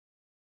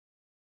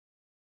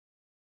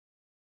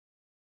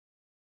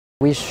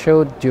We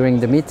showed during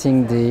the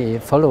meeting the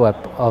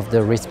follow-up of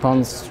the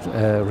response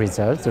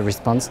results, the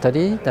response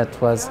study.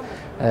 That was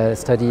a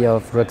study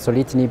of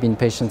Ruxolitinib in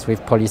patients with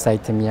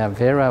Polycythemia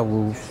vera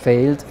who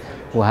failed,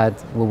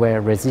 who were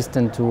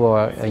resistant to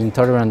or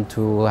intolerant to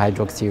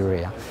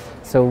hydroxyurea.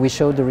 So we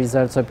showed the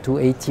results up to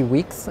 80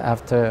 weeks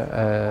after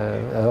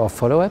of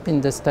follow-up in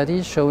the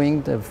study,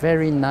 showing the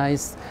very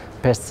nice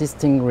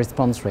persisting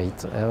response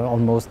rate.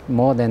 Almost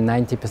more than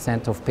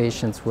 90% of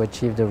patients who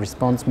achieved the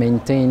response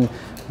maintain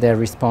their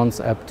response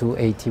up to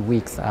 80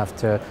 weeks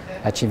after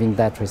achieving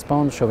that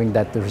response, showing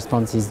that the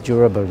response is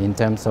durable in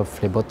terms of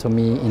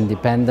phlebotomy,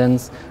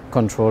 independence,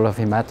 control of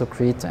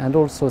hematocrit, and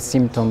also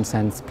symptoms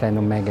and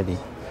splenomegaly.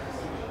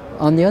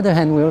 On the other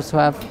hand, we also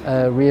have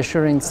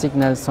reassuring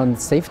signals on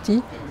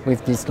safety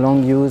with this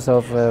long use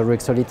of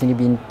Ruxolitinib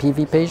in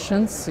PV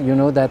patients. You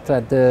know that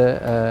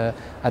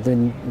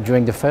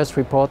during the first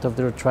report of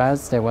the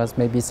trials, there was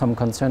maybe some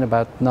concern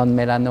about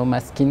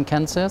non-melanoma skin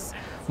cancers,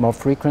 more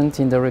frequent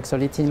in the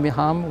Ruxolitinib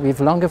arm.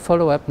 With longer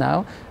follow-up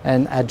now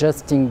and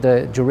adjusting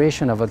the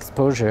duration of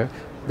exposure,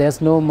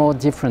 there's no more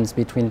difference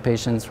between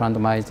patients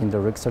randomized in the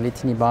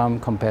Ruxolitinib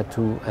arm compared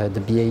to the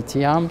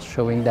BAT arm,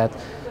 showing that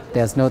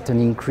there's not an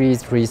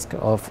increased risk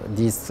of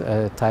this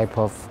type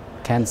of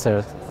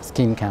cancer,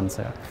 skin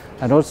cancer.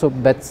 And also,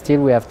 but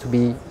still we have to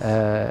be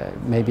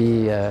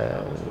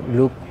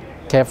look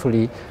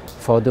carefully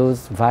for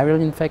those viral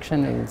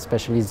infections,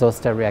 especially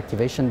zoster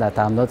reactivation that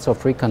are not so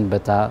frequent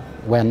but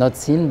were not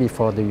seen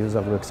before the use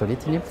of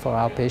Ruxolitinib for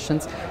our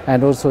patients,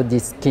 and also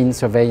this skin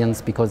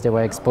surveillance because they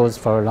were exposed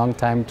for a long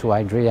time to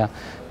hydrea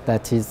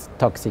that is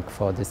toxic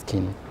for the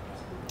skin.